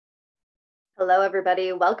Hello,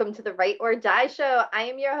 everybody. Welcome to the Write or Die Show. I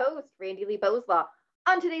am your host, Randy Lee Boslaw.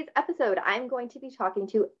 On today's episode, I'm going to be talking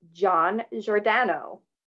to John Giordano.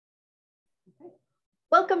 Okay.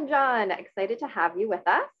 Welcome, John. Excited to have you with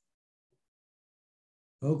us.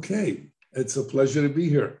 Okay, it's a pleasure to be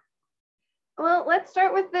here. Well, let's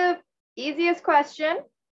start with the easiest question.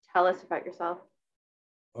 Tell us about yourself.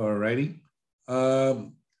 All righty. Let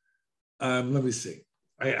me see.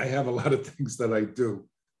 I have a lot of things that I do.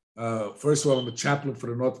 First of all, I'm a chaplain for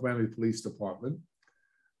the North Miami Police Department.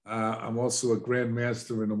 I'm also a Grand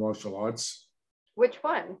Master in the martial arts. Which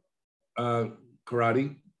one?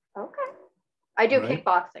 Karate. Okay. I do Right.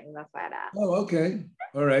 kickboxing. That's why I'd ask. Oh, okay.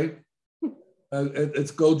 All right.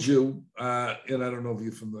 It's Goju. And I don't know if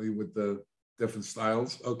you're familiar with the different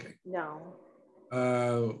styles. Okay. No.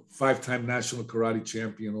 5-time national karate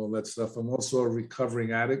champion, all that stuff. I'm also a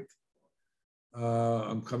recovering addict.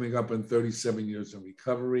 I'm coming up on 37 years in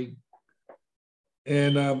recovery.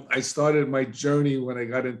 And I started my journey when I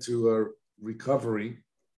got into recovery,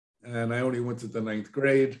 and I only went to the 9th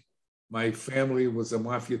grade. My family was a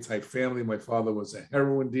mafia type family. My father was a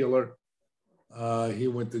heroin dealer. He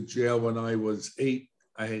went to jail when I was 8.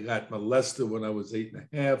 I got molested when I was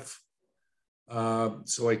 8.5.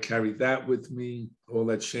 So I carried that with me, all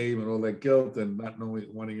that shame and all that guilt and not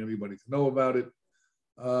wanting anybody to know about it.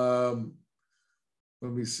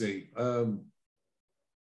 Let me see.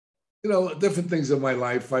 Different things in my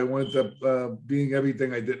life. I wound up being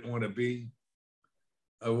everything I didn't want to be.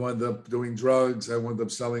 I wound up doing drugs. I wound up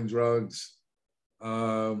selling drugs.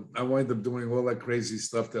 I wound up doing all that crazy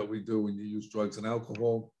stuff that we do when you use drugs and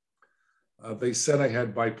alcohol. They said I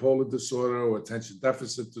had bipolar disorder or attention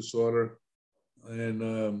deficit disorder.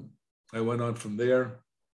 And I went on from there.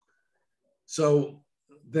 So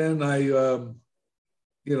then I,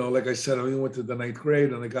 like I said, I only went to the 9th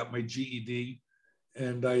grade and I got my GED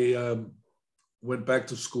and I went back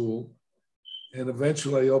to school. And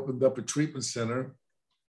eventually I opened up a treatment center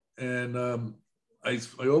and I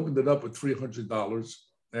opened it up with $300.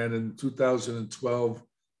 And in 2012,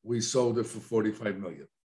 we sold it for $45 million.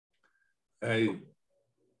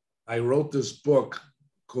 I wrote this book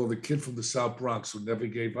called The Kid from the South Bronx Who Never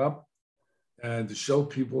Gave Up, and to show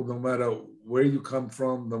people no matter where you come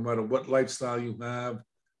from, no matter what lifestyle you have,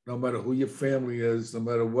 no matter who your family is, no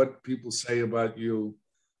matter what people say about you,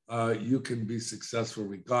 you can be successful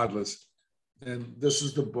regardless. And this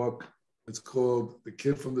is the book. It's called The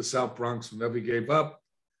Kid from the South Bronx Who Never Gave Up.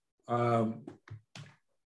 And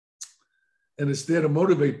it's there to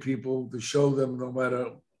motivate people, to show them no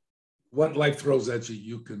matter what life throws at you,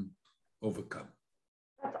 you can overcome.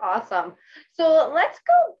 That's awesome. So let's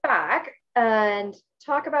go back and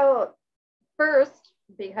talk about first,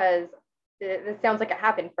 because this sounds like it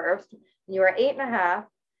happened first. You were 8.5,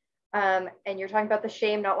 and you're talking about the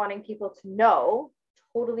shame, not wanting people to know.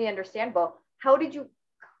 Totally understandable. How did you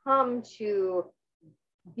come to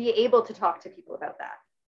be able to talk to people about that?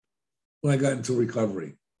 When I got into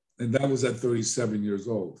recovery, and that was at 37 years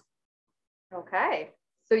old. Okay.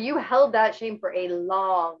 So you held that shame for a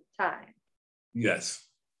long time. Yes.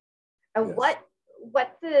 And yes.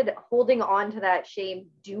 What did holding on to that shame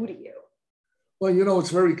do to you? Well, it's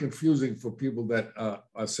very confusing for people that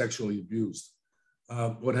are sexually abused.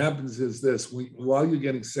 What happens is this: while you're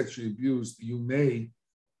getting sexually abused, you may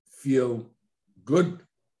feel good,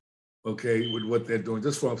 okay, with what they're doing,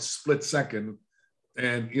 just for a split second.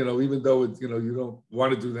 And, even though, you don't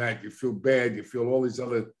want to do that, you feel bad, you feel all these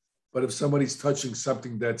other, but if somebody's touching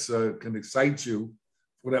something that's can excite you,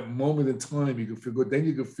 for that moment in time, you can feel good. Then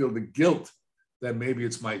you can feel the guilt that maybe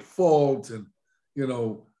it's my fault and,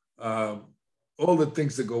 all the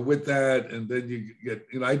things that go with that. And then you get,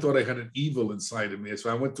 I thought I had an evil inside of me. So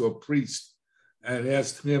I went to a priest and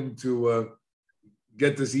asked him to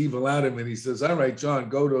get this evil out of me. And he says, all right, John,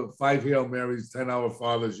 go to 5 Hail Marys, 10 Our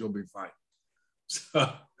Fathers, you'll be fine.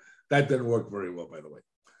 So that didn't work very well, by the way.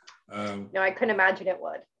 No, I couldn't imagine it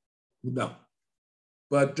would. No.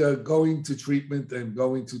 But going to treatment and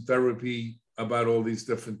going to therapy about all these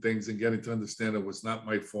different things and getting to understand it was not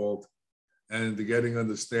my fault, and getting to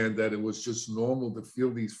understand that it was just normal to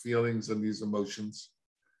feel these feelings and these emotions,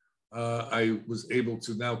 I was able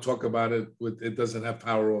to now talk about it it doesn't have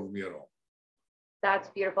power over me at all. That's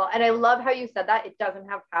beautiful. And I love how you said that. It doesn't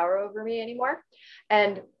have power over me anymore.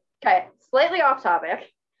 And okay, slightly off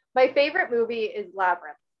topic. My favorite movie is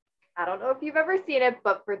Labyrinth. I don't know if you've ever seen it,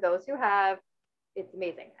 but for those who have, it's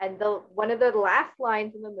amazing. And one of the last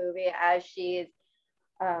lines in the movie, as she's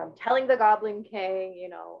telling the Goblin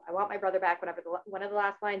King, I want my brother back, whatever, one of the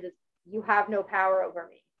last lines is, you have no power over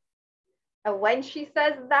me. And when she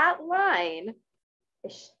says that line,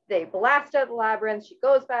 They blast out the labyrinth. She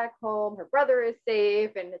goes back home. Her brother is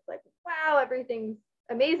safe. And it's like, wow, everything's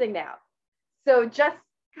amazing now. So just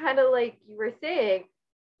kind of like you were saying,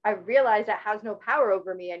 I realized that has no power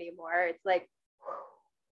over me anymore. It's like,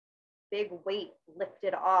 big weight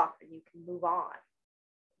lifted off and you can move on.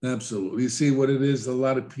 Absolutely. You see what it is, a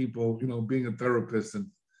lot of people, being a therapist, and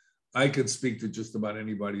I can speak to just about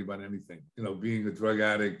anybody about anything, being a drug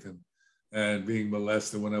addict and being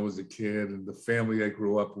molested when I was a kid and the family I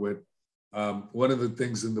grew up with. One of the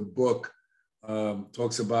things in the book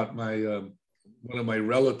talks about one of my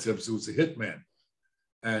relatives who was a hitman,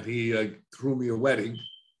 and he threw me a wedding.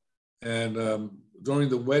 And during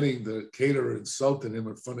the wedding, the caterer insulted him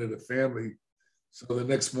in front of the family. So the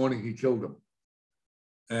next morning he killed him.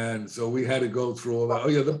 And so we had to go through all that. Oh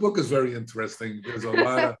yeah, the book is very interesting. There's a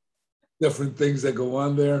lot of different things that go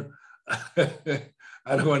on there.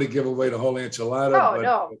 I don't want to give away the whole enchilada. Oh,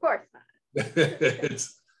 no, of course not.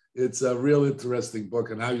 It's a real interesting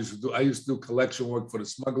book. And I used to do collection work for the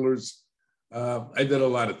smugglers. I did a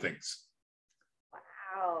lot of things.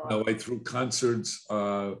 Wow. I threw concerts.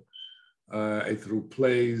 I threw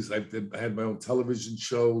plays. I had my own television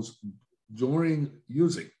shows during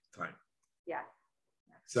using time. Yeah.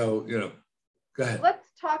 So, go ahead. Let's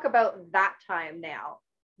talk about that time now.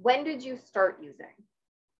 When did you start using?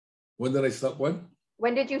 When did I start what?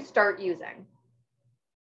 When did you start using?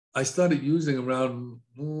 I started using around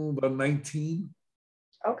about 19.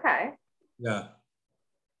 Okay. Yeah.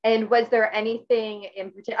 And was there anything in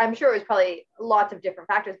particular? I'm sure it was probably lots of different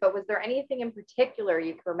factors, but was there anything in particular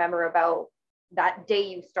you can remember about that day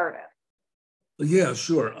you started? Yeah,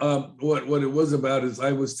 sure. What it was about is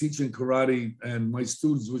I was teaching karate and my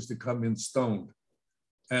students used to come in stoned.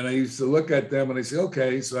 And I used to look at them and I say,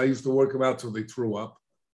 okay, so I used to work them out till they threw up.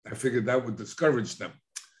 I figured that would discourage them.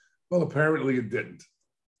 Well, apparently it didn't.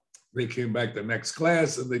 They came back the next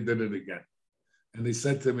class and they did it again. And they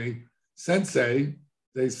said to me, Sensei,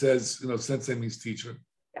 Sensei means teacher.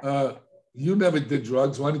 You never did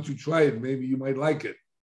drugs. Why don't you try it? Maybe you might like it.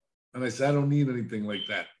 And I said, I don't need anything like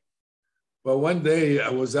that. But one day I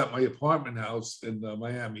was at my apartment house in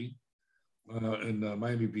Miami, in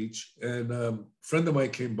Miami Beach, and a friend of mine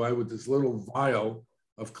came by with this little vial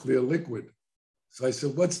of clear liquid. So I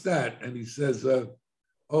said, what's that? And he says,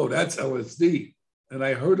 oh, that's LSD. And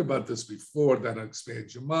I heard about this before, that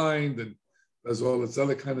expands your mind and does all this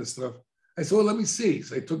other kind of stuff. I said, well, let me see.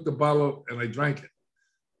 So I took the bottle and I drank it.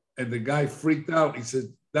 And the guy freaked out. He said,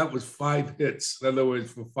 that was 5 hits. In other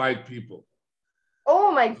words, for 5 people.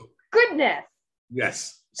 Oh my goodness.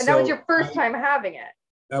 Yes. And that was your first time having it.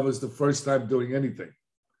 That was the first time doing anything.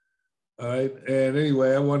 All right. And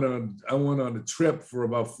anyway, I went on a trip for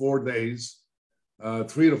about 4 days, 3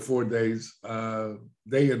 to 4 days,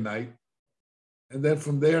 day and night. And then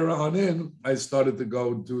from there on in, I started to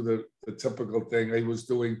go do the typical thing. I was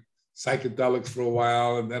doing psychedelics for a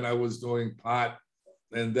while, and then I was doing pot,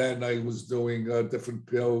 and then I was doing different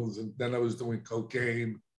pills, and then I was doing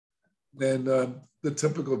cocaine. And the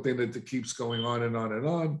typical thing that keeps going on and on and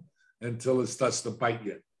on until it starts to bite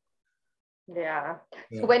you. Yeah.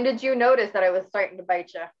 So when did you notice that it was starting to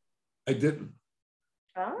bite you? I didn't.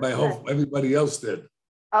 Oh, Everybody else did.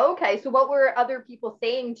 Okay. So what were other people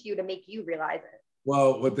saying to you to make you realize it?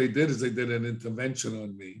 Well, what they did is they did an intervention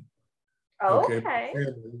on me. Okay. My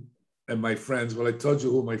family and my friends. Well, I told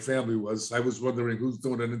you who my family was. I was wondering who's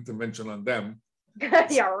doing an intervention on them.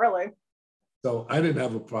 Yeah, really. So I didn't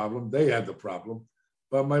have a problem. They had the problem.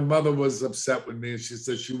 But my mother was upset with me and she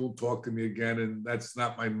said she won't talk to me again. And that's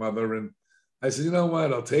not my mother. And I said, you know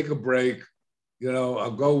what? I'll take a break.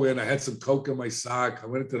 I'll go in. I had some Coke in my sock. I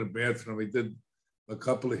went into the bathroom. I did a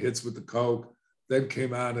couple of hits with the Coke, then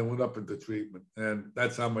came out and went up into treatment. And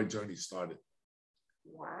that's how my journey started.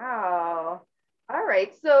 Wow. All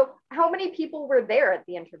right. So how many people were there at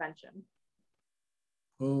the intervention?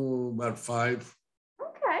 Oh, about 5.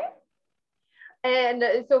 Okay. And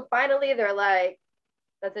so finally they're like,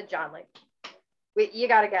 that's it, John. Like, you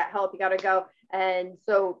got to get help. You got to go. And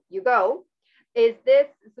so you go. This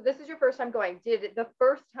is your first time going. Did the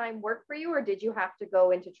first time work for you, or did you have to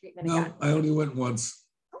go into treatment again? No, I only went once.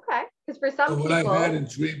 Okay. Because for some people. What I had in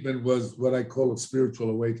treatment was what I call a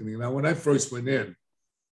spiritual awakening. Now, when I first went in,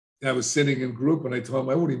 I was sitting in group and I told them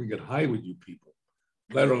I wouldn't even get high with you people,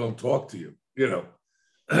 let alone talk to you,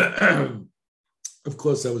 Of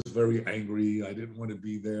course, I was very angry. I didn't want to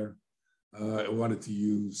be there. I wanted to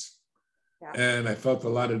use. Yeah. And I felt a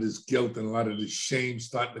lot of this guilt and a lot of this shame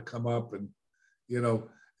starting to come up. And,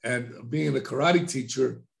 and being a karate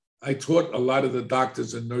teacher, I taught a lot of the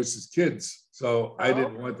doctors and nurses' kids. So I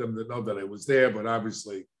didn't want them to know that I was there. But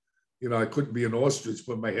obviously, I couldn't be an ostrich,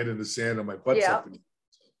 put my head in the sand and my butt's up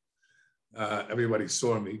Everybody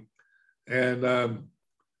saw me. And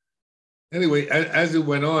anyway, as it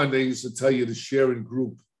went on, they used to tell you to share in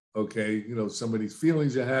group, okay, you know, some of these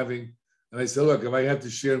feelings you're having. And I said, look, if I have to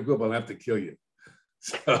share in group, I'll have to kill you.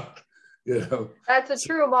 So, you know. That's a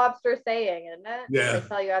true mobster saying, isn't it? Yeah. They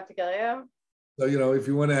tell you I have to kill you. So, you know, if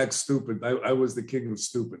you want to act stupid, I was the king of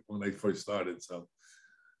stupid when I first started. So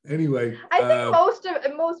anyway. I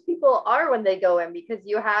think most people are when they go in, because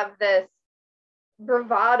you have this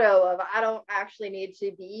bravado of, I don't actually need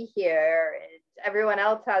to be here. Everyone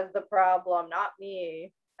else has the problem, not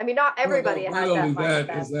me. I mean, not everybody not has only that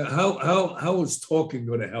that, is that how is talking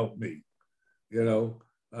going to help me? You know,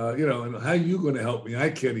 and how are you going to help me? I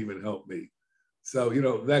can't even help me. So, you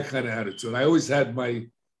know, that kind of attitude. I always had my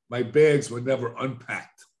bags were never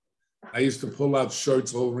unpacked. I used to pull out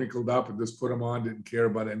shirts all wrinkled up and just put them on, didn't care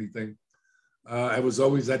about anything. I was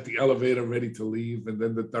always at the elevator ready to leave, and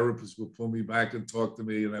then the therapist would pull me back and talk to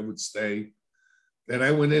me, and I would stay. Then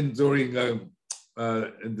I went in during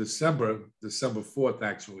in December 4th,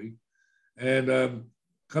 actually. And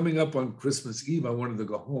coming up on Christmas Eve, I wanted to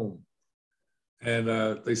go home.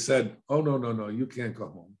 And they said, oh, no, you can't go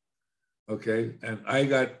home. Okay. And I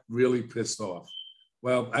got really pissed off.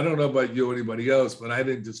 Well, I don't know about you or anybody else, but I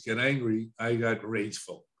didn't just get angry. I got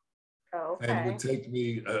rageful. Oh, okay. And it would take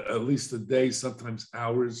me at least a day, sometimes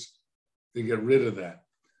hours, to get rid of that.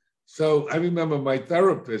 So I remember my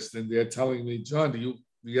therapist and they're telling me, John, do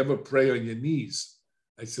you ever pray on your knees?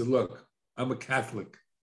 I said, look, I'm a Catholic.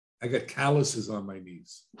 I got calluses on my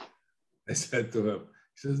knees. I said to him,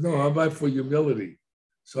 he says, no, how about for humility?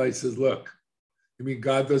 So I said, look, you mean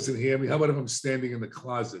God doesn't hear me? How about if I'm standing in the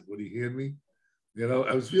closet? Would he hear me? You know,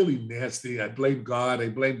 I was really nasty. I blamed God. I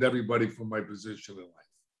blamed everybody for my position in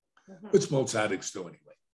life, which most addicts do anyway.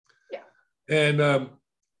 Yeah. And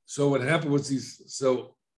so what happened was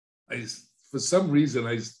for some reason,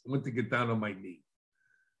 I went to get down on my knee.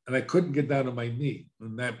 And I couldn't get down on my knee.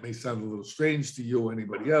 And that may sound a little strange to you or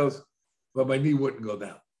anybody else, but my knee wouldn't go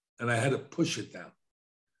down. And I had to push it down.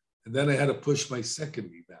 And then I had to push my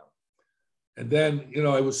second knee down. And then, you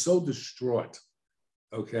know, I was so distraught,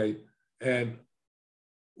 okay? And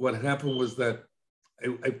what happened was that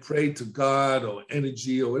I prayed to God or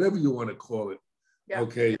energy or whatever you want to call it,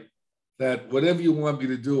 okay? That whatever you want me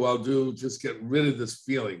to do, I'll do. Just get rid of this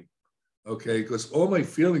feeling, okay? Because all my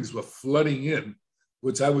feelings were flooding in,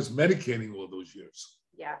 which I was medicating all those years.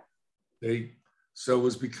 Yeah. Okay? So it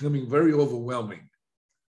was becoming very overwhelming.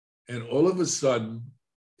 And all of a sudden,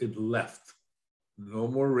 it left. No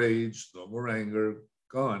more rage, no more anger,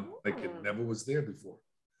 gone, like it never was there before.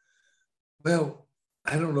 Well,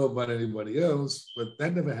 I don't know about anybody else, but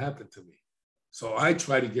that never happened to me. So I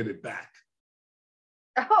tried to get it back.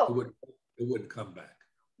 Oh. It wouldn't come back.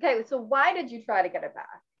 Okay, so why did you try to get it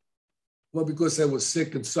back? Well, because I was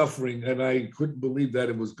sick and suffering and I couldn't believe that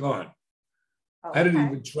it was gone. Oh, I didn't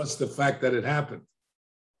even trust the fact that it happened.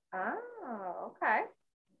 Oh, okay.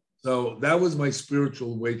 So that was my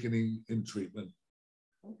spiritual awakening in treatment.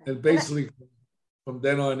 Okay. And basically from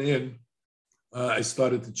then on in, I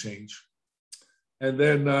started to change. And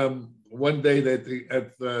then one day I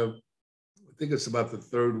think it's about the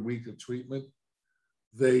third week of treatment,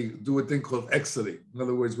 they do a thing called exiting. In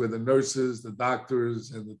other words, where the nurses, the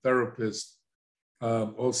doctors, and the therapists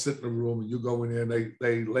all sit in a room, and you go in there, and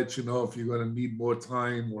they let you know if you're going to need more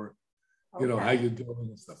time or, you know, how you're doing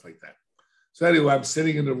and stuff like that. So anyway, I'm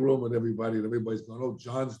sitting in the room with everybody, and everybody's going, oh,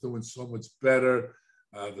 John's doing so much better.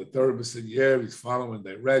 The therapist said, yeah, he's following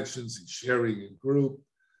directions, he's sharing in group,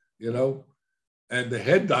 you know. And the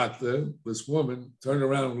head doctor, this woman, turned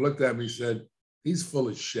around and looked at me and said, he's full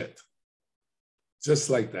of shit. Just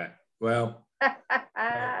like that. Well,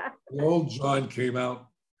 the old John came out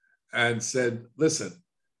and said, listen,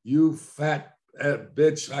 you fat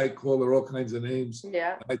bitch, I call her all kinds of names.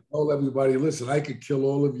 Yeah. I told everybody, listen, I could kill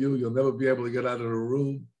all of you. You'll never be able to get out of the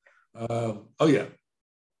room. Oh, yeah.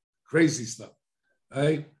 Crazy stuff.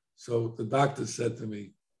 Right? So the doctor said to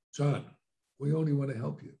me, John, we only want to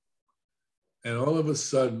help you. And all of a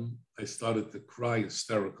sudden, I started to cry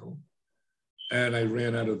hysterical, and I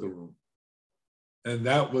ran out of the room. And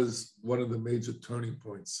that was one of the major turning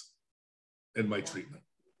points in my treatment.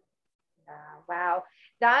 Wow.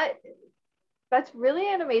 That's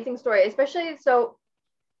really an amazing story, especially so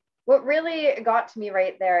what really got to me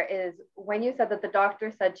right there is when you said that the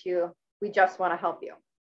doctor said to you, we just want to help you.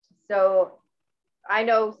 So I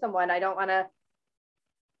know someone, I don't want to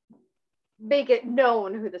make it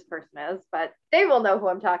known who this person is, but they will know who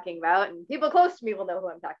I'm talking about, and people close to me will know who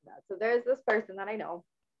I'm talking about. So there's this person that I know,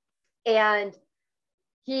 and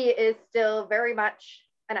he is still very much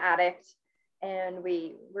an addict. and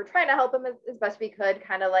we were trying to help him as best we could,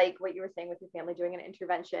 kind of like what you were saying with your family, doing an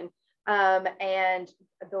intervention. And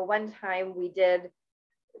the one time we did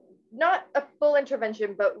not a full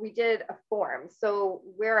intervention, but we did a form. So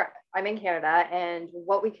I'm in Canada, and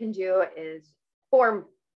what we can do is form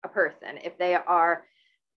a person if they are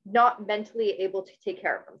not mentally able to take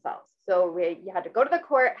care of themselves. So you had to go to the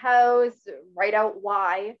courthouse, write out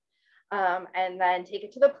why, and then take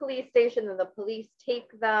it to the police station. And the police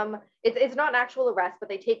take them. It's not an actual arrest, but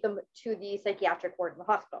they take them to the psychiatric ward in the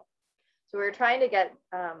hospital. So we were trying to get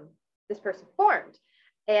this person formed,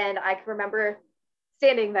 and I can remember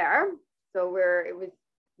standing there. So it was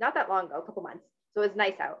not that long ago, a couple months. So it was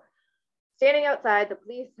nice out. Standing outside, the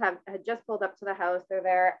police had just pulled up to the house. They're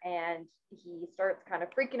there, and he starts kind of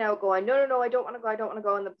freaking out, going, no, I don't want to go. I don't want to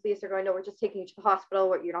go. And the police are going, no, we're just taking you to the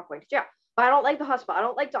hospital. You're not going to jail. But I don't like the hospital. I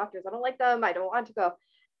don't like doctors. I don't like them. I don't want to go.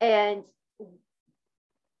 And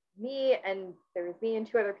there was me and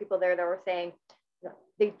two other people there that were saying, no,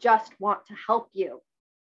 they just want to help you.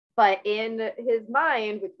 But in his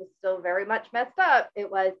mind, which was still very much messed up, it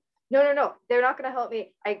was, no, they're not going to help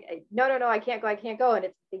me. No, I can't go. And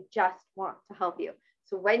they just want to help you.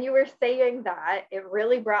 So when you were saying that, it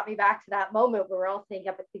really brought me back to that moment where we're all saying,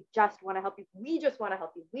 yeah, but they just want to help you. We just want to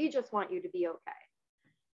help you. We just want you to be okay.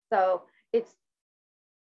 So it's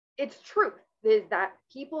truth, is that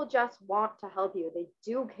people just want to help you. They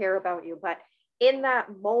do care about you. But in that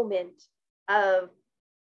moment of,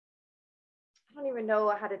 I don't even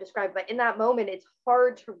know how to describe, but in that moment, it's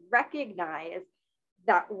hard to recognize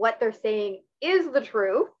that what they're saying is the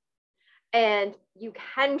truth, and you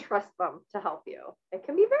can trust them to help you. It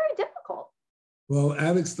can be very difficult. Well,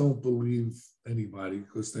 addicts don't believe anybody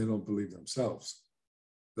because they don't believe themselves.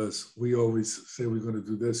 Because we always say we're going to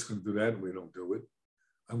do this, going to do that, and we don't do it.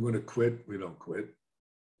 I'm going to quit, we don't quit.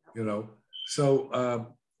 So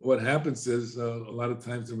what happens is a lot of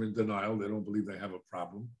times they're in denial. They don't believe they have a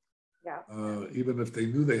problem. Yeah. Even if they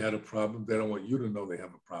knew they had a problem, they don't want you to know they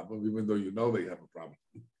have a problem, even though you know they have a problem.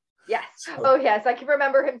 Yes. So, yes. I can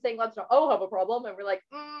remember him saying, let's not all have a problem. And we're like,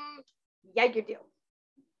 yeah, you do.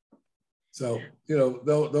 So,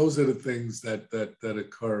 those are the things that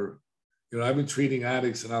occur. I've been treating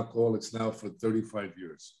addicts and alcoholics now for 35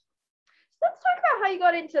 years. Let's talk about how you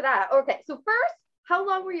got into that. Okay. So first, how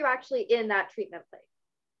long were you actually in that treatment place?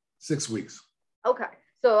 6 weeks. Okay.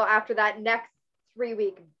 So after that next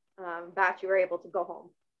 3-week batch, you were able to go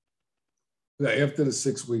home. Yeah, after the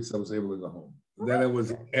 6 weeks, I was able to go home. Then it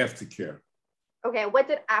was aftercare. Okay, what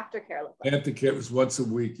did aftercare look like? Aftercare was once a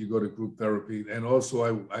week. You go to group therapy, and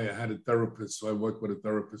also I had a therapist, so I worked with a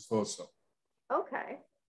therapist also. Okay.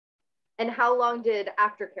 And how long did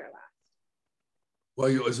aftercare last? Well,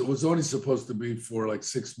 it was only supposed to be for like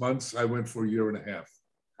 6 months. I went for 1.5 years.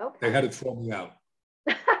 Okay. They had to throw me out.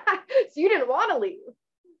 So you didn't want to leave?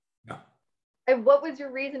 No. And what was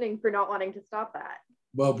your reasoning for not wanting to stop that?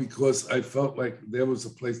 Well, because I felt like there was a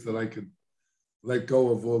place that I could let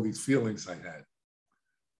go of all these feelings I had,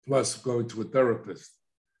 plus going to a therapist.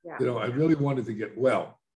 Yeah. I really wanted to get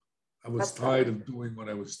well. I was tired of doing what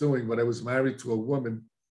I was doing, but I was married to a woman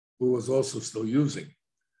who was also still using.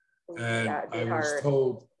 And I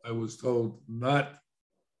was told not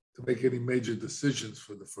to make any major decisions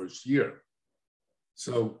for the first year.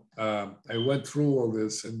 So I went through all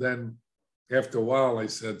this, and then after a while I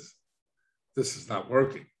said, this is not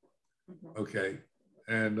working. Mm-hmm. Okay.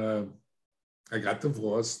 And I got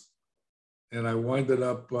divorced, and I winded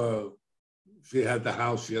up, she had the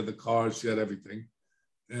house, she had the car, she had everything.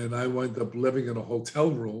 And I wound up living in a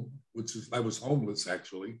hotel room, I was homeless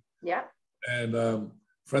actually. Yeah. And a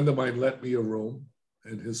friend of mine lent me a room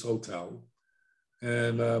in his hotel.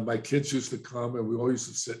 And my kids used to come, and we all used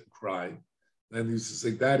to sit and cry. And he used to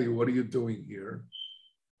say, Daddy, what are you doing here?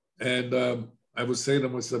 And I was saying to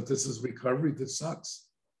myself, this is recovery, this sucks.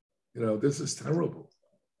 This is terrible,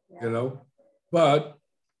 But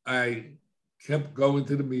I kept going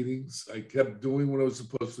to the meetings. I kept doing what I was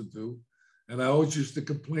supposed to do. And I always used to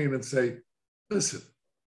complain and say, listen,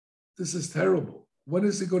 this is terrible. When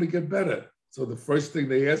is it going to get better? So the first thing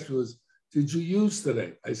they asked me was, did you use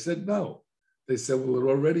today? I said, no. They said, well, it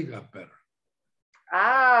already got better.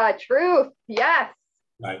 Ah, truth. Yes.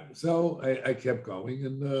 Right. So I kept going.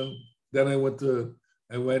 And then I went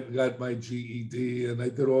and got my GED, and I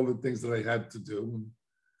did all the things that I had to do. And,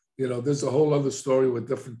 there's a whole other story with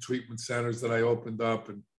different treatment centers that I opened up.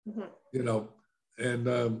 And, mm-hmm.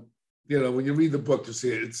 When you read the book, you see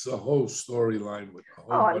it's a whole storyline with a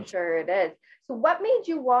whole I'm sure it is. So what made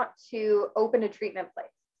you want to open a treatment place?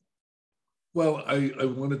 Well, I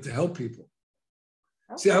wanted to help people.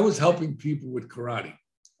 Okay. See, I was helping people with karate.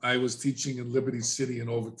 I was teaching in Liberty City in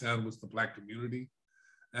Overtown, was the Black community.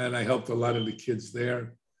 And I helped a lot of the kids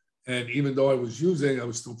there. And even though I was using, I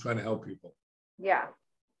was still trying to help people. Yeah.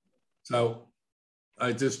 So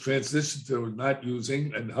I just transitioned to not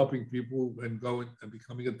using and helping people and going and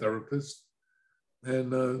becoming a therapist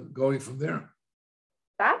and going from there.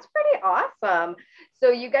 That's pretty awesome.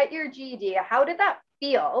 So you got your GED. How did that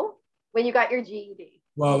feel when you got your GED?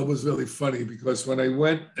 Well, it was really funny because when I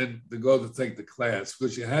went and to go to take the class,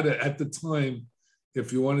 because you had to, at the time,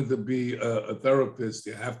 if you wanted to be a therapist,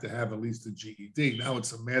 you have to have at least a GED. Now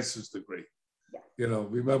it's a master's degree. Yeah. You know,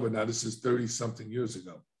 remember now, this is 30 something years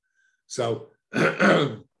ago. So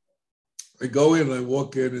I go in, I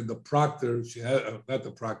walk in, and the proctor, she had, not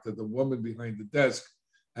the proctor, the woman behind the desk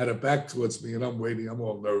had her back towards me, and I'm waiting. I'm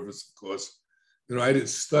all nervous, of course. You know, I didn't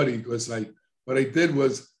study because what I did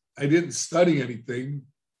was I didn't study anything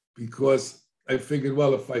because I figured,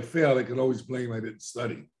 well, if I fail, I can always blame I didn't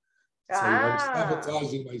study. So I was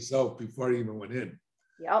sabotaging myself before I even went in.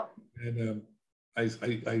 Yep. And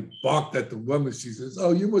I barked at the woman. She says,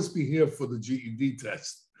 "Oh, you must be here for the GED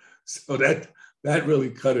test." So that really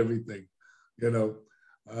cut everything, you know.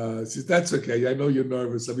 She said, "That's okay. I know you're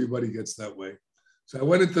nervous. Everybody gets that way." So I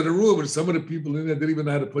went into the room, and some of the people in there didn't even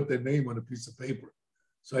know how to put their name on a piece of paper.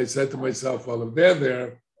 So I said to myself, "Well, if they're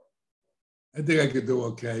there, I think I could do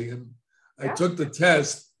okay." And I took the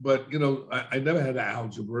test, but you know, I never had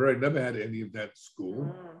algebra. I never had any of that in school.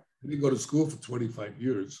 I didn't go to school for 25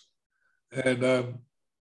 years. And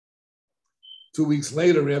 2 weeks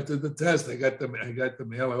later, after the test, I got the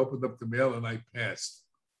mail. I opened up the mail and I passed.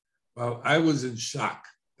 Well, I was in shock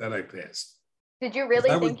that I passed. Did you really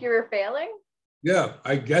think you were failing? Yeah,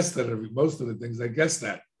 I guessed that most of the things. I guessed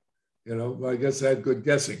that. You know, well, I guess I had good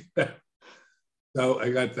guessing. So I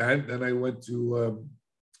got that. Then I went to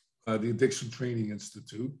the Addiction Training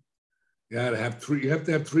Institute. You have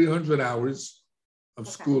to have 300 hours of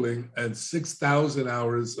schooling and 6,000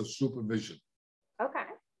 hours of supervision. Okay.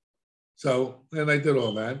 So then I did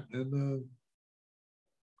all that, and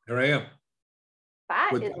here I am.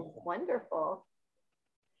 That is wonderful.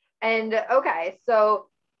 And okay, so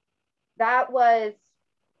that was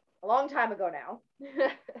a long time ago now.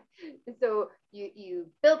 So you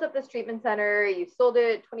built up this treatment center. You sold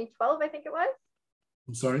it 2012, I think it was.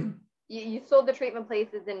 I'm sorry? You sold the treatment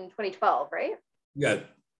places in 2012, right? Yeah,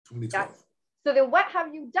 2012. Yeah. So then what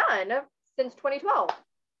have you done since 2012?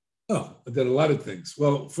 Oh, I did a lot of things.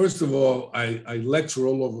 Well, first of all, I lecture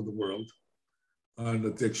all over the world on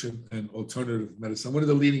addiction and alternative medicine. I'm one of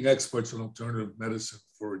the leading experts on alternative medicine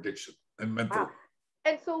for addiction and mental. Wow.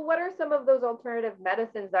 And so what are some of those alternative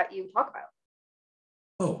medicines that you talk about?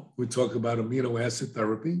 Oh, we talk about amino acid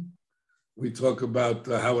therapy. We talk about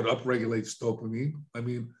how it upregulates dopamine. I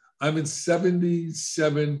mean, I'm in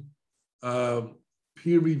 77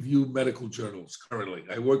 peer-reviewed medical journals currently.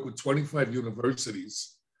 I work with 25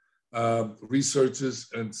 universities, researchers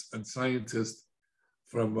and scientists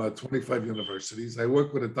from 25 universities. I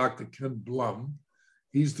work with a Dr. Ken Blum.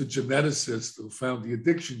 He's the geneticist who found the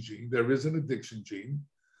addiction gene. There is an addiction gene.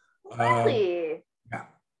 Really? Yeah.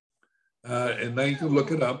 And now you can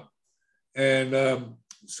look it up. And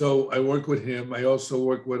so I work with him. I also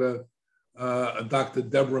work with a Dr.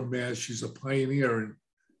 Deborah Mash. She's a pioneer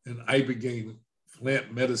in ibogaine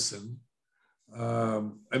plant medicine.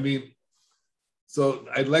 I mean, so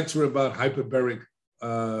I lecture about hyperbaric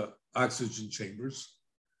oxygen chambers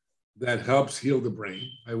that helps heal the brain.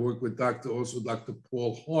 I work with Dr.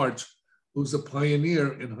 Paul Hart, who's a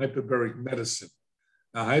pioneer in hyperbaric medicine.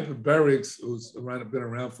 Now, hyperbarics, been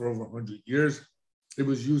around for over 100 years. It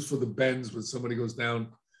was used for the bends when somebody goes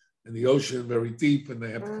down in the ocean very deep and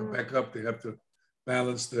they have to come back up. They have to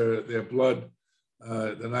balance their blood,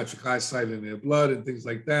 the nitric oxide in their blood and things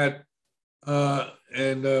like that.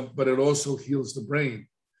 But it also heals the brain.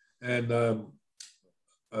 And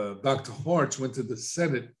Dr. Hart went to the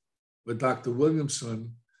Senate with Dr.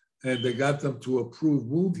 Williamson, and they got them to approve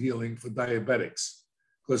wound healing for diabetics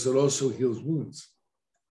because it also heals wounds.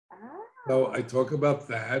 So I talk about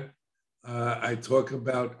that. I talk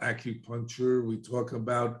about acupuncture. We talk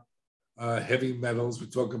about heavy metals. We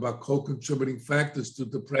talk about co-contributing factors to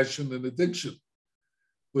depression and addiction,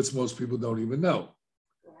 which most people don't even know.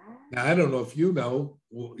 Now, I don't know if you know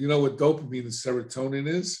what dopamine and serotonin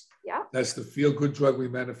is? Yeah. That's the feel-good drug we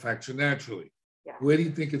manufacture naturally. Yeah. Where do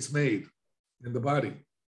you think it's made in the body?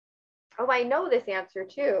 Oh, I know this answer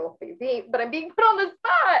too, but I'm being put on the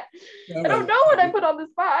spot. All I don't know what I put on the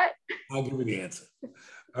spot. I'll give you the answer.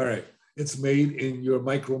 All right. It's made in your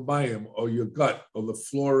microbiome or your gut or the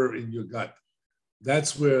flora in your gut.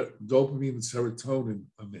 That's where dopamine and serotonin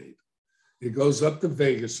are made. It goes up the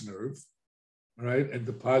vagus nerve, all right, and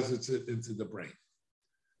deposits it into the brain.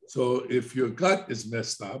 So if your gut is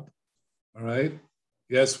messed up, all right,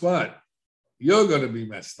 guess what? You're going to be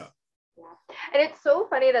messed up. Yeah. And it's so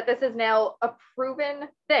funny that this is now a proven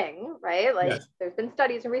thing, right? Like Yes. there's been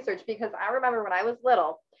studies and research, because I remember when I was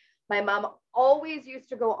little, my mom always used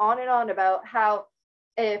to go on and on about how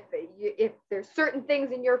if there's certain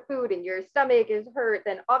things in your food and your stomach is hurt,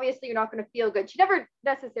 then obviously you're not going to feel good. She never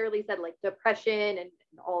necessarily said like depression and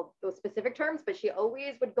all those specific terms, but she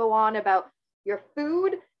always would go on about your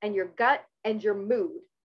food and your gut and your mood.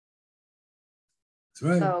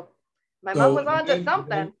 That's right. So my mom was on to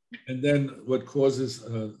something. And then what causes,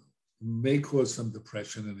 may cause some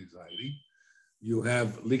depression and anxiety. You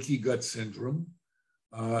have leaky gut syndrome,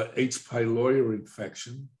 H. pylori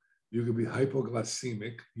infection. You can be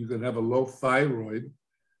hypoglycemic. You can have a low thyroid.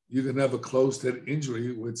 You can have a closed head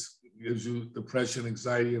injury, which gives you depression,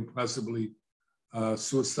 anxiety, and possibly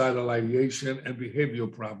suicidal ideation and behavioral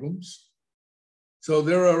problems. So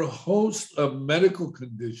there are a host of medical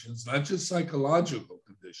conditions, not just psychological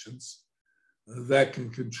conditions, that can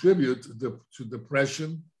contribute to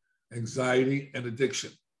depression, anxiety, and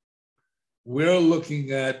addiction. We're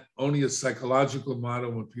looking at only a psychological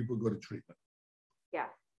model when people go to treatment. Yeah.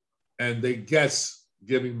 And they guess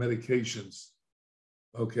giving medications.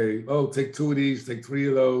 Okay, oh, take 2 of these, take 3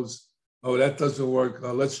 of those. Oh, that doesn't work.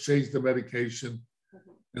 Let's change the medication,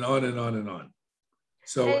 and on and on and on.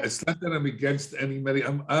 So it's not that I'm against any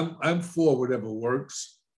I'm for whatever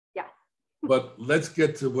works. Yeah. But let's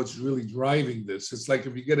get to what's really driving this. It's like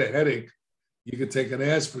if you get a headache, you can take an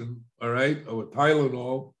aspirin, all right, or a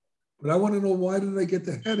Tylenol. But I want to know, why did I get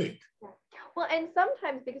the headache? Well, and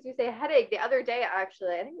sometimes because you say headache, the other day,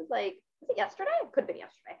 actually, I think it was yesterday? It could have been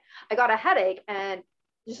yesterday. I got a headache, and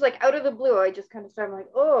just like out of the blue, I just kind of started like,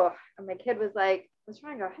 oh, and my kid was like, what's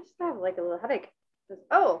wrong? I go, I just have like a little headache. He goes,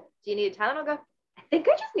 oh, do you need a Tylenol? I go, I think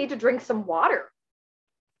I just need to drink some water.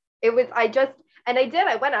 I did.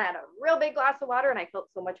 I went, I had a real big glass of water, and I felt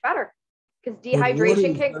so much better, because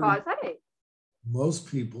dehydration can cause headache. Most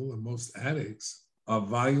people and most addicts are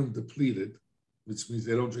volume depleted, which means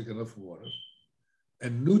they don't drink enough water,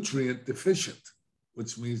 and nutrient deficient,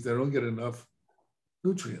 which means they don't get enough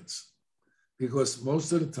nutrients. Because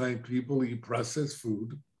most of the time people eat processed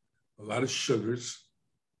food, a lot of sugars,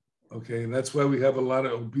 okay? And that's why we have a lot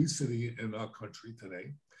of obesity in our country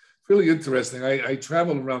today. It's really interesting. I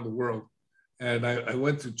travel around the world, and I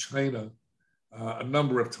went to China a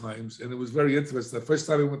number of times, and it was very interesting. The first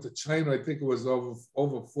time I went to China, I think it was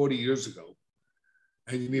over 40 years ago.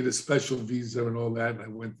 And you need a special visa and all that. And I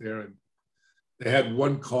went there, and they had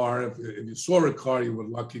one car. If you saw a car, you were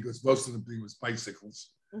lucky, because most of the thing was bicycles.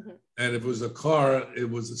 Mm-hmm. And if it was a car, it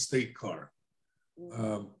was a state car.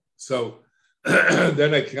 Mm-hmm. So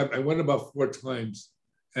then I went about 4 times.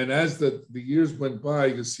 And as the years went by,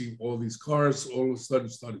 you see all these cars all of a sudden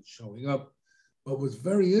started showing up. What was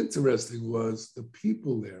very interesting was the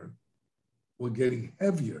people there were getting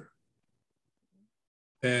heavier.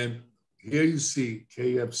 And here you see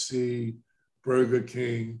KFC, Burger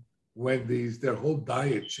King, Wendy's, their whole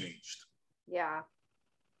diet changed. Yeah.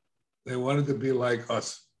 They wanted to be like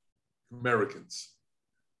us, Americans.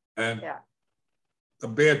 And the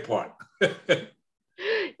bad part.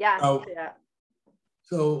 Yeah.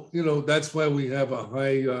 So, that's why we have a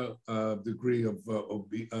high degree of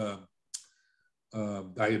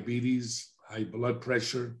diabetes, high blood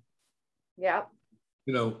pressure. Yeah.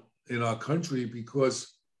 In our country,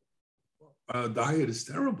 because our diet is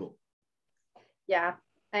terrible. Yeah,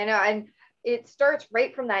 I know. And it starts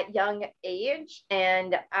right from that young age.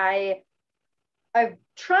 And I'm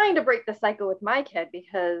trying to break the cycle with my kid,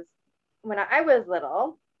 because when I was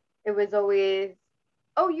little, it was always,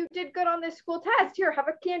 oh, you did good on this school test. Here, have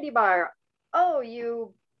a candy bar. Oh,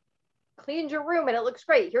 you cleaned your room and it looks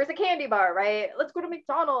great. Here's a candy bar, right? Let's go to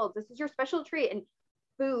McDonald's. This is your special treat. And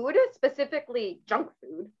food, specifically junk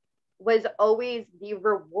food, was always the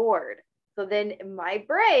reward. So then in my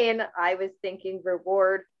brain, I was thinking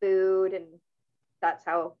reward food, and that's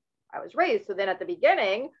how I was raised. So then at the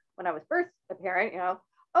beginning, when I was first a parent,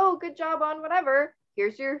 oh, good job on whatever.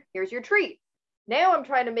 Here's your treat. Now I'm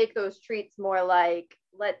trying to make those treats more like,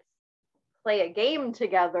 let's play a game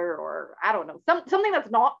together, or I don't know, something that's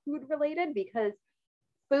not food related, because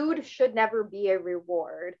food should never be a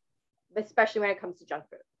reward, especially when it comes to junk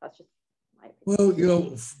food. That's just my opinion.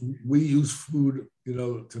 Well, we use food,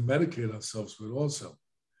 to medicate ourselves with also,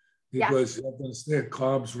 because you have to understand,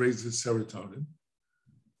 carbs raises serotonin,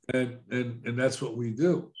 and that's what we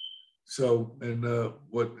do. So, and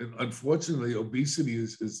unfortunately, obesity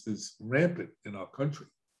is rampant in our country.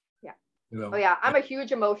 Yeah. you Oh know. yeah, I'm a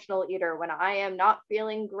huge emotional eater. When I am not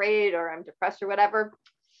feeling great or I'm depressed or whatever,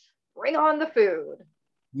 bring on the food.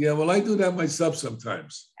 Yeah, well, I do that myself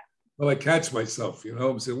sometimes. Well, I catch myself,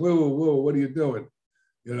 I'm saying, whoa, whoa, whoa, what are you doing?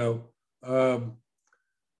 You know, um,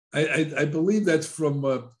 I believe that's from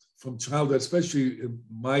childhood, especially in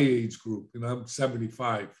my age group. I'm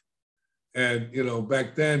 75. And,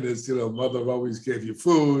 back then, mother always gave you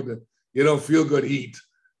food. And you don't feel good, eat.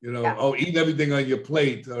 Yeah. Oh, eat everything on your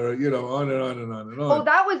plate, or, on and on and on and Oh, on.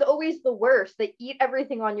 that was always the worst, the eat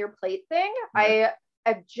everything on your plate thing. Right. I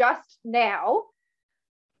am just now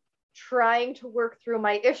trying to work through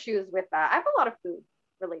my issues with that. I have a lot of food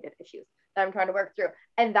related issues that I'm trying to work through.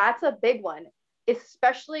 And that's a big one,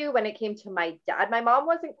 especially when it came to my dad. My mom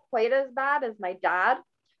wasn't quite as bad as my dad,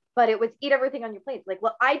 but it was eat everything on your plate. It's like,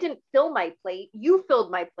 well, I didn't fill my plate. You filled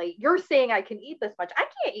my plate. You're saying I can eat this much. I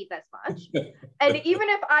can't eat this much. And even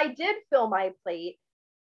if I did fill my plate,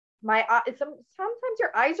 sometimes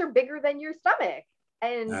your eyes are bigger than your stomach.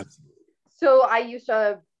 And Absolutely. so I used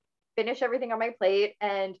to finish everything on my plate,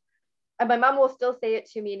 and my mom will still say it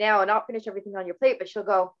to me now, and not finish everything on your plate, but she'll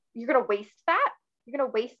go, you're going to waste that? You're going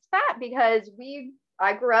to waste that? Because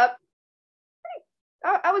I grew up,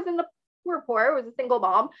 I was in the poor, I was a single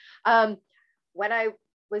mom. When I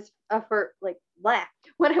was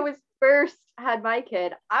when I was first had my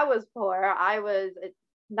kid, I was poor. I was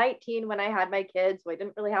 19 when I had my kids, so I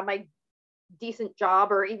didn't really have my decent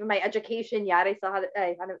job or even my education yet.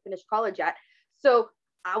 I hadn't finished college yet. So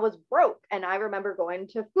I was broke, and I remember going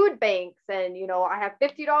to food banks, and I have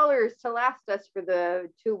 $50 to last us for the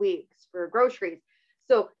 2 weeks for groceries.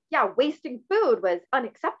 So yeah, wasting food was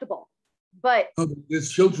unacceptable. But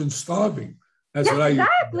there's children starving. That's yeah, what I used to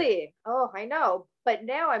do. exactly. Oh, I know. But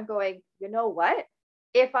now I'm going, you know what?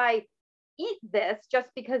 If I eat this just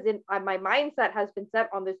because my mindset has been set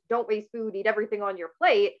on this don't waste food, eat everything on your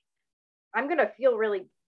plate, I'm going to feel really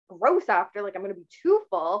gross after, like I'm going to be too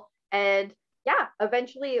full. And yeah,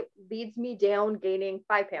 eventually it leads me down gaining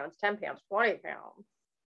 5 pounds, 10 pounds, 20 pounds.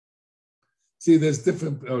 See, there's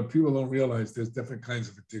different, people don't realize there's different kinds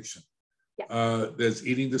of addiction. Yeah. There's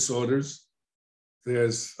eating disorders,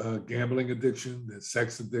 there's gambling addiction, there's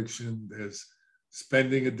sex addiction, there's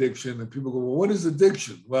spending addiction. And people go, well, what is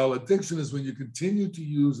addiction? Well, addiction is when you continue to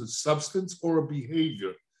use a substance or a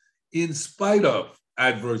behavior in spite of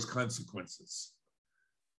adverse consequences.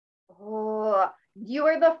 Oh, you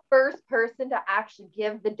are the first person to actually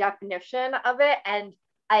give the definition of it, and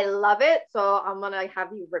I love it. So I'm going to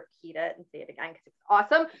have you repeat it and say it again because it's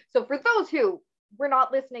awesome. So for those who were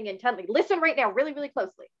not listening intently, listen right now, really, really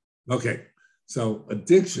closely. Okay. So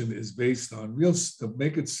addiction is based on to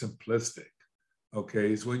make it simplistic,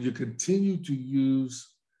 okay, is when you continue to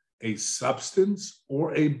use a substance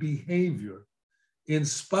or a behavior in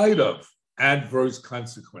spite of adverse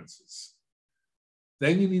consequences.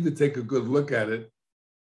 Then you need to take a good look at it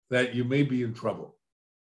that you may be in trouble.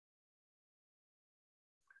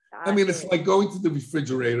 I mean, it's like going to the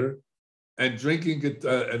refrigerator and drinking it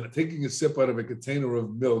and taking a sip out of a container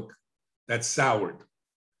of milk that's soured,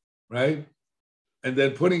 right? And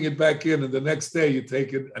then putting it back in, and the next day you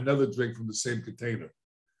take another drink from the same container.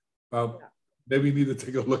 Maybe you need to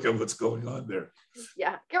take a look at what's going on there.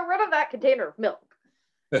 Yeah, get rid of that container of milk.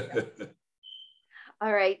 Yeah.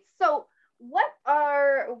 All right. So what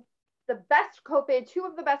are two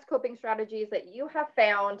of the best coping strategies that you have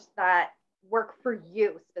found that work for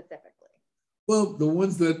you specifically? Well, the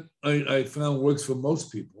ones that I found works for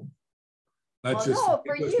most people. Not just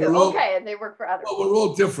for you. Okay, and they work for others. Well, we're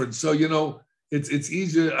all different. So, it's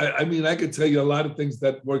easier. I mean, I could tell you a lot of things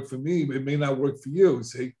that work for me. It may not work for you.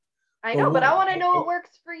 See? I know, but I want to know what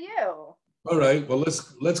works for you. All right. Well,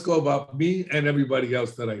 let's go about me and everybody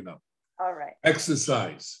else that I know. All right.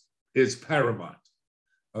 Exercise is paramount.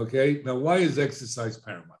 Okay. Now, why is exercise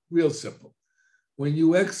paramount? Real simple. When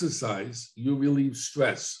you exercise, you relieve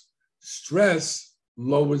stress. Stress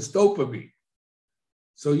lowers dopamine.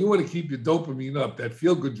 So you want to keep your dopamine up, that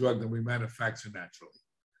feel-good drug that we manufacture naturally.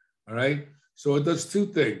 All right. So it does two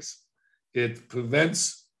things. It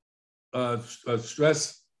prevents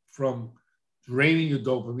stress from draining your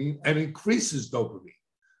dopamine and increases dopamine.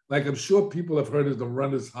 Like I'm sure people have heard of the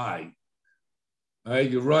runner's high. All right,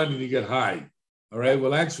 you run and you get high. All right.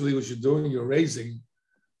 Well, actually, what you're doing, you're raising,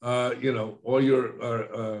 all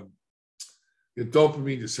your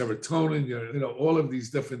dopamine, your serotonin, all of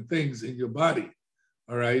these different things in your body.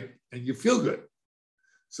 All right, and you feel good.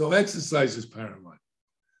 So exercise is paramount.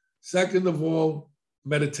 Second of all,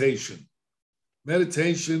 meditation.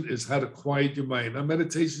 Meditation is how to quiet your mind. Now,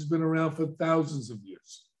 meditation's been around for thousands of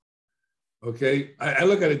years. Okay, I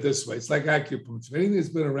look at it this way. It's like acupuncture. Anything that's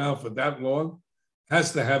been around for that long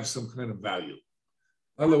has to have some kind of value.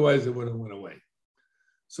 Otherwise, it wouldn't went away.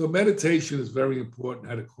 So meditation is very important,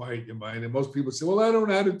 how to quiet your mind. And most people say, well, I don't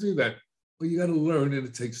know how to do that. Well, you got to learn, and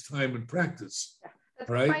it takes time and practice. Yeah. That's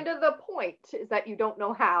right? kind of the point, is that you don't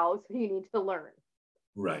know how, so you need to learn.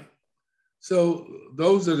 Right. So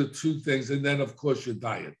those are the two things. And then, of course, your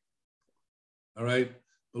diet. All right.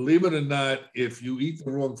 Believe it or not, if you eat the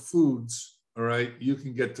wrong foods, all right, you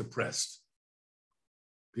can get depressed.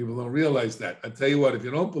 People don't realize that. I tell you what, if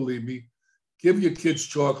you don't believe me, give your kids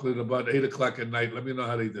chocolate about 8 o'clock at night. Let me know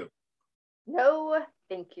how they do. No,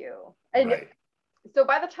 thank you. And right. So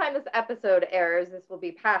by the time this episode airs, this will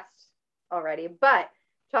be past already. But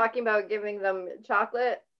talking about giving them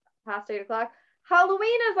chocolate past 8 o'clock,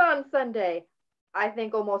 Halloween is on Sunday. I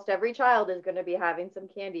think almost every child is going to be having some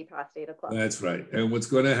candy past 8 o'clock. That's right. And what's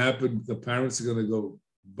going to happen, the parents are going to go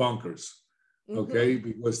bonkers, okay?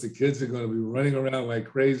 Because the kids are going to be running around like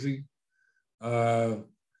crazy.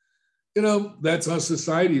 You know, that's our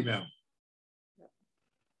society now.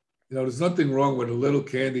 You know, there's nothing wrong with a little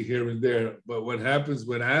candy here and there, but what happens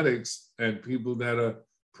with addicts and people that are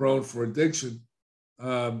prone for addiction,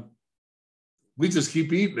 we just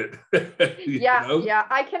keep eating it. Yeah.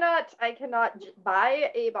 I cannot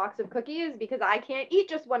buy a box of cookies because I can't eat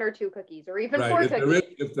just 1 or 2 cookies or even 4 cookies.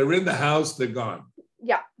 If they're in the house, they're gone.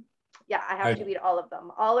 Yeah, I have to eat all of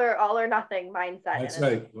them. All or nothing mindset. That's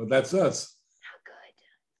right. Well, that's us.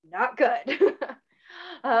 Not good.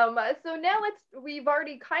 So now we've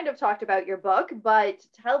already kind of talked about your book, but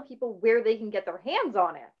tell people where they can get their hands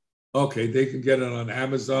on it. Okay, they can get it on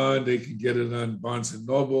Amazon. They can get it on Barnes &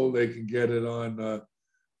 Noble. They can get it on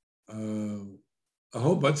a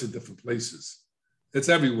whole bunch of different places. It's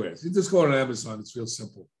everywhere. You just go on Amazon. It's real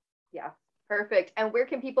simple. Yeah, perfect. And where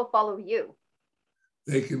can people follow you?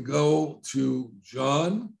 They can go to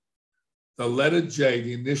John, the letter J,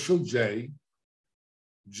 the initial J,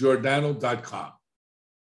 Giordano.com.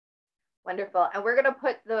 Wonderful. And we're going to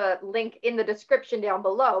put the link in the description down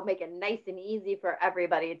below, make it nice and easy for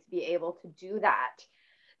everybody to be able to do that.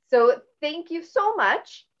 So thank you so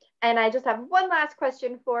much. And I just have one last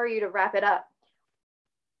question for you to wrap it up.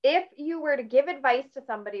 If you were to give advice to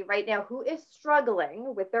somebody right now who is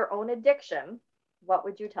struggling with their own addiction, what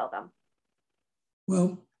would you tell them?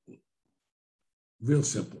 Well, real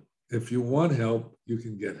simple. If you want help, you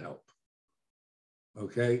can get help.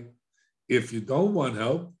 Okay? If you don't want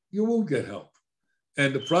help, you won't get help.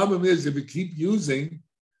 And the problem is, if you keep using,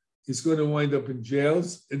 it's going to wind up in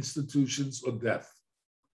jails, institutions, or death.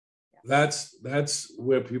 That's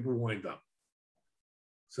where people wind up.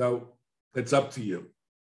 So it's up to you.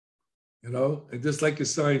 You know, and just like your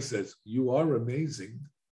sign says, you are amazing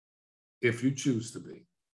if you choose to be.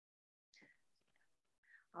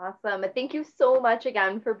 Awesome. Thank you so much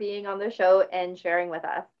again for being on the show and sharing with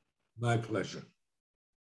us. My pleasure.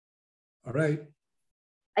 All right.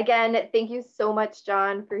 Again, thank you so much,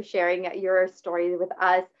 John, for sharing your story with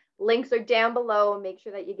us. Links are down below. Make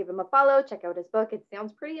sure that you give him a follow. Check out his book. It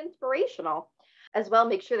sounds pretty inspirational. As well,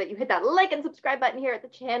 make sure that you hit that like and subscribe button here at the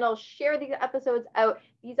channel. Share these episodes out.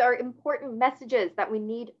 These are important messages that we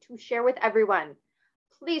need to share with everyone.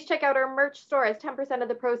 Please check out our merch store, as 10% of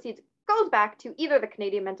the proceeds goes back to either the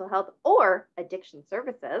Canadian Mental Health or Addiction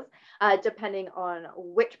Services, depending on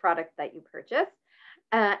which product that you purchase.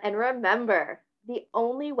 And remember, the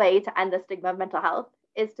only way to end the stigma of mental health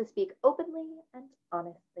is to speak openly and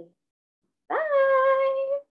honestly.